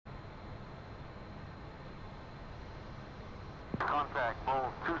contact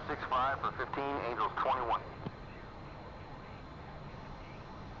Bull 265 for 15, Angels 21.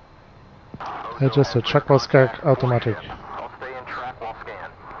 Adjusted, track while scan automatic. I'll stay in track while scan.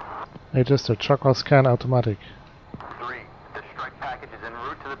 Adjusted, track while scan automatic. 3, the strike package is en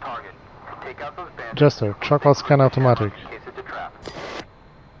route to the target. Take out those bandits. Adjusted, track while scan automatic. In case it's a trap.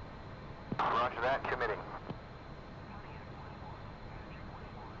 Roger that, committing.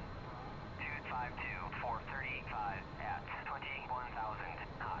 252-435 at 21,000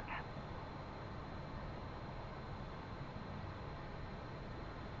 knots.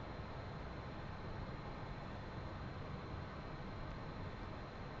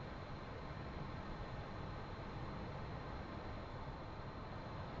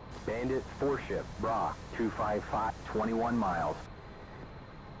 Bandit 4-ship, Bra, 255, 21 miles.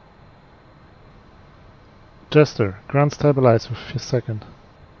 Jester, ground stabilize for 1 second.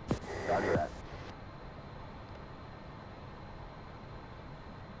 Roger that.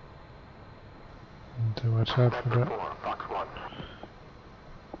 And watch out for that. 4, Fox 1.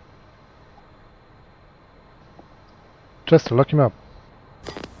 Jester, lock him up.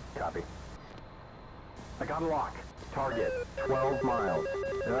 Copy. I got a lock. Target, 12 miles.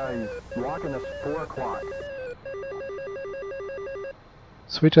 He's locking us 4 o'clock.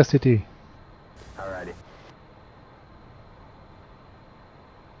 Switch STT. Alrighty.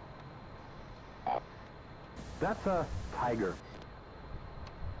 That's a Tiger.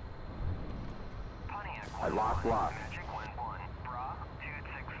 I lost. Magic 11, Bra,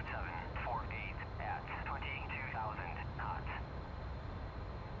 26748 at 22,000 knots.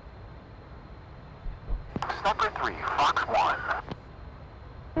 Sniper 3, Fox 1.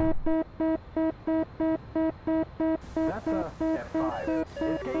 That's a F5.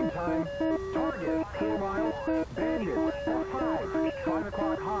 It's game time. Target, 4 miles. Bandit, F5. 5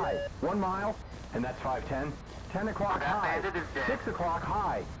 o'clock high. 1 mile. And that's 510. 10 o'clock high. 6 o'clock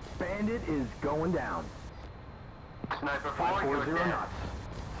high. Bandit is going down. Sniper 4, 540 knots.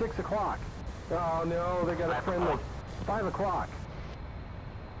 6 o'clock. Oh no, they got a friendly. 5 o'clock.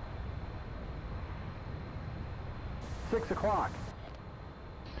 6 o'clock.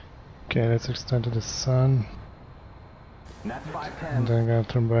 Okay, let's extend to the sun. And that's 510. And then gonna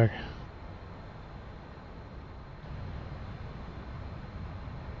turn back.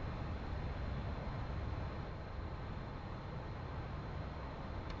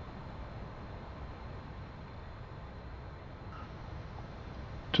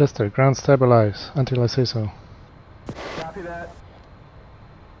 Jester, ground stabilize until I say so. Copy that.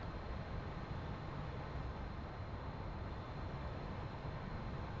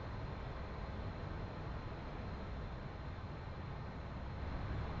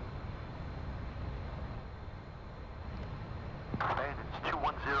 Bandits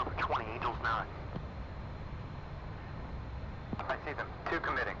 210 for 20, Angels 9. I see them. 2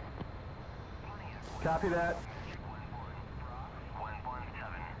 committing. Copy that.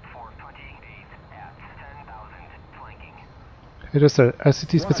 117-428 at 10,000 flanking. Hey, Jester,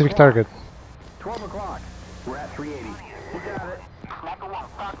 SCT specific target. 12 o'clock. We're at 380. We got it.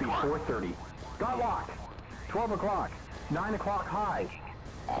 Speed 430. Got locked. 12 o'clock. 9 o'clock high.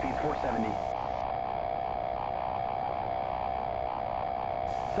 Speed 470.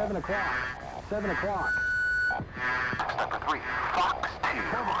 7 o'clock. 7 o'clock. Sniper 3. Fox 2.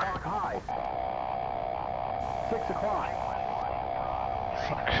 12 o'clock high. 6 o'clock.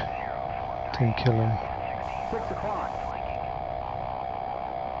 Fuck. Didn't kill him. 6 o'clock.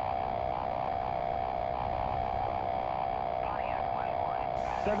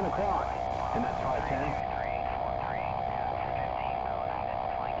 7 o'clock. And that's 510.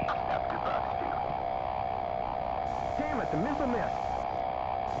 Damn it, the missile missed.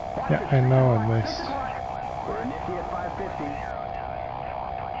 Yeah, I know I missed. We're nifty at 550.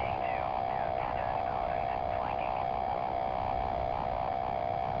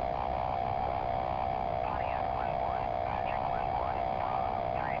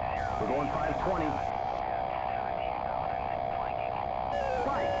 We're going 520.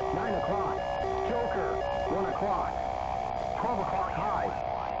 Spike, 9 o'clock. Joker, 1 o'clock. 12 o'clock high.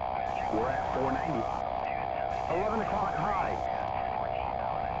 We're at 490. 11 o'clock high.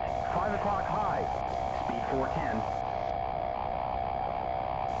 5 o'clock high. Speed 410.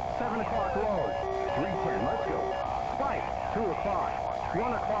 7 o'clock lows. 310. Let's go. Spike, 2 o'clock.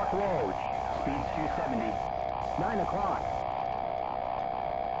 1 o'clock lows. Speed 270. 9 o'clock.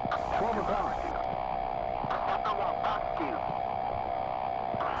 12 o'clock.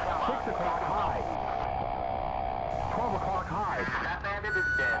 6 o'clock high. 12 o'clock high. That bandit is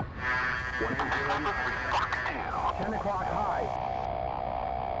dead. 10 o'clock high.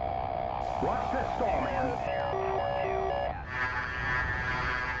 Watch this stall, man.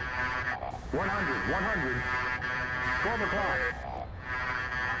 100, 100. 12 o'clock.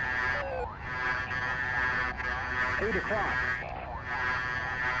 8 o'clock.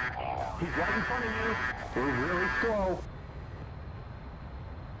 He's right in front of you. We're really slow.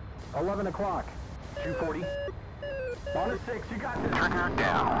 11 o'clock. 240. On a 6, you got this. Turn her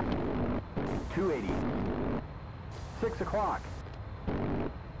down. 280. 6 o'clock.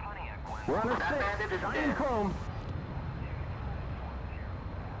 We're on a 6. Shining chrome.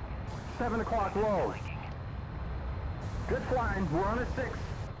 7 o'clock low. Good flying. We're on a 6.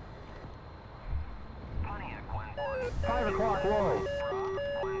 5 o'clock low.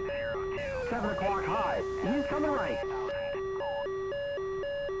 7 o'clock high. He's coming right.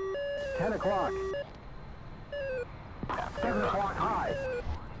 10 o'clock. 7 o'clock high.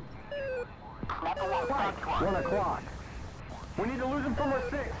 1 o'clock. We need to lose him from our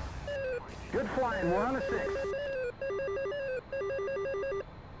 6. Good flying. We're on a 6.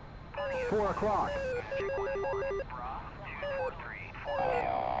 4 o'clock.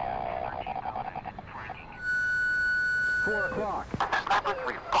 4 o'clock.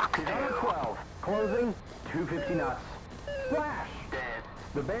 He's on a 12. Closing. 250 knots. Splash. Dead.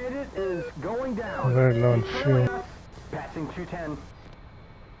 The Bandit is going down. Very low on fuel. Passing 210.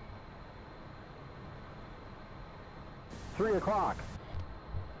 3 o'clock.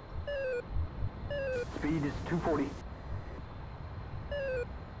 Speed is 240.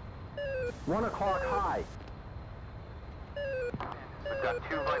 1 o'clock high. We've got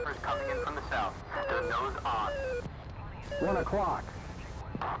 2 Vipers coming in from the south. They're nose on. 1 o'clock.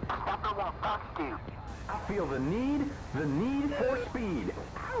 Stopper won't bust you. I feel the need for speed.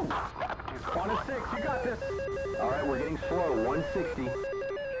 Ow. On a 6, you got this. All right, we're getting slow. 160.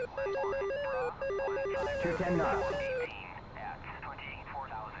 210 knots.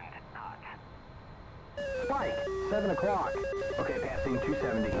 Spike. 7 o'clock. Okay, passing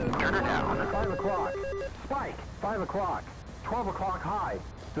 270. Turn her down. 5 o'clock. Spike. 5 o'clock. 12 o'clock high.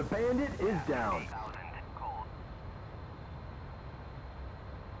 The Bandit is down.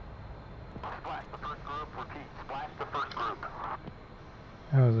 Splash the first group. Repeat. Splash the first group.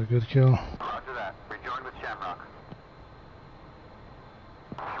 That was a good kill. Roger that. Rejoin with Shamrock.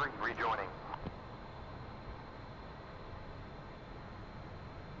 3 rejoining.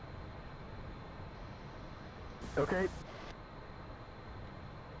 Okay.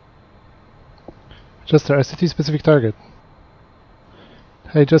 Jester, STT specific target.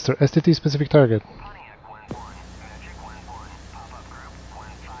 Hey Jester, STT specific target.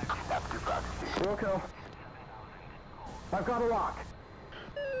 Wilco. I've got a lock.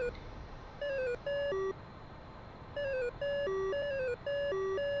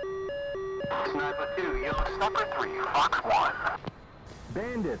 Sniper 2, Yellow Sniper 3, Fox 1.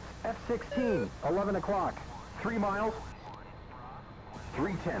 Bandits. F-16. 11 o'clock. 3 miles.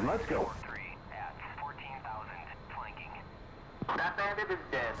 310. Let's go. That bandit is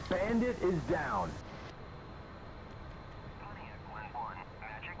dead. Bandit is down.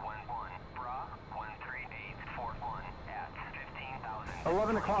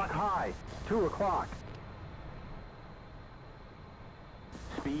 11 o'clock high. 2 o'clock.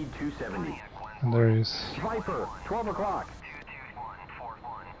 Speed 270. And there he is. Viper. 12 o'clock.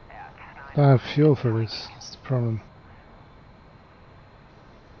 Don't have fuel for this. That's the problem.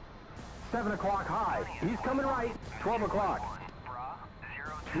 7 o'clock high. He's coming right. 12 o'clock.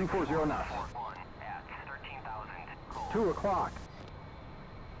 240 knots. 2 o'clock.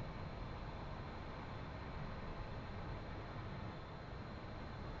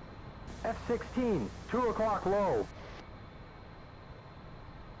 F-16. 2 o'clock low.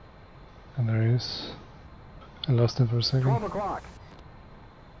 And there he is. I lost him for a 12 second. o'clock.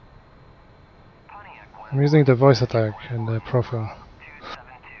 I'm using the voice attack in the profile.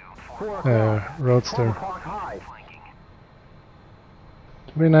 4 o'clock. 12 Roadster. o'clock high.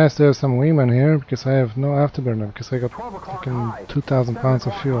 It'd be nice to have some wingmen here because I have no afterburner because I got 12 o'clock fucking high. 2,000 7 pounds of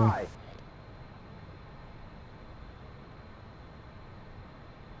o'clock fuel. high.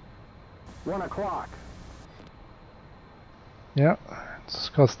 1 o'clock. Yeah, it's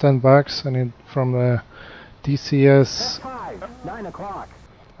cost $10. I need from the DCS, F5. 9 o'clock.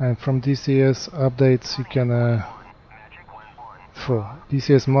 and from DCS updates you can for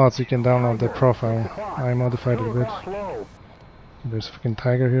DCS mods you can download the profile. I modified it a 2 bit. o'clock low. There's a fucking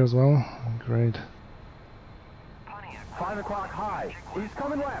tiger here as well. Great. 5 o'clock high. He's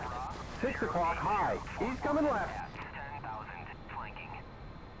coming left. 6 o'clock high. He's coming left.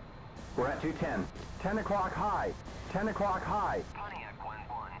 We're at 210. 10 o'clock high. 10 o'clock high.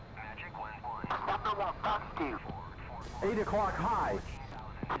 Stopper won't bust you. 8 o'clock high.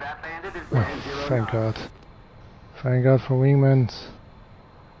 That bandit is Oh, dead. thank God. Thank God for wingmen.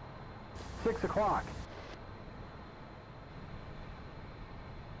 6 o'clock.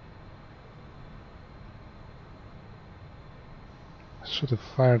 Should have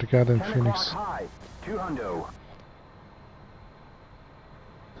fired the goddamn 10 Phoenix. o'clock high. 2 hundo.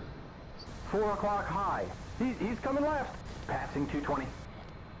 4 o'clock high. He's coming left. Passing 220.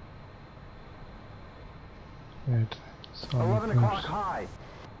 Right. So 11 o'clock high.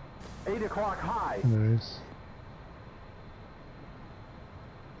 8 o'clock high. there is.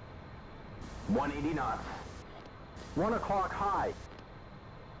 180 knots. 1 o'clock high.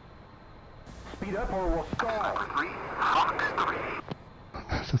 Speed up or we'll stall. 3, Fox 3.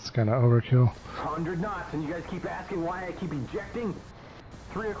 That's kinda overkill. 100 knots, and you guys keep asking why I keep ejecting.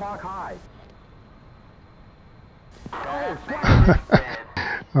 3 o'clock high. Oh, splash!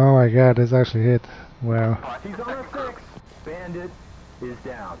 Oh my god, it's actually hit. Wow. He's on a 6. Bandit is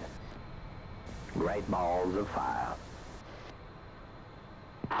down. Great balls of fire.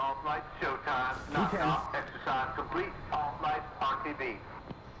 All flights showtime. Knocked off. Exercise complete. All flights RTB.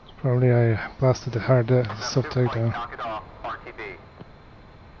 Probably I blasted the hard soft takedown. Knock it off. RTB.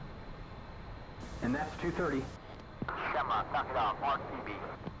 And that's 230. Shamrock, knock it off. RTB.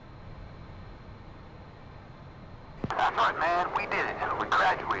 That's right, man. We did it. We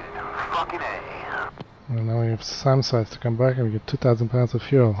graduated. Fucking A. Well, now we have SAM sites to come back and we get 2,000 pounds of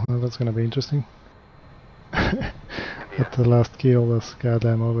fuel. Well, that's gonna be interesting. But the last kill was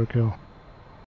goddamn overkill.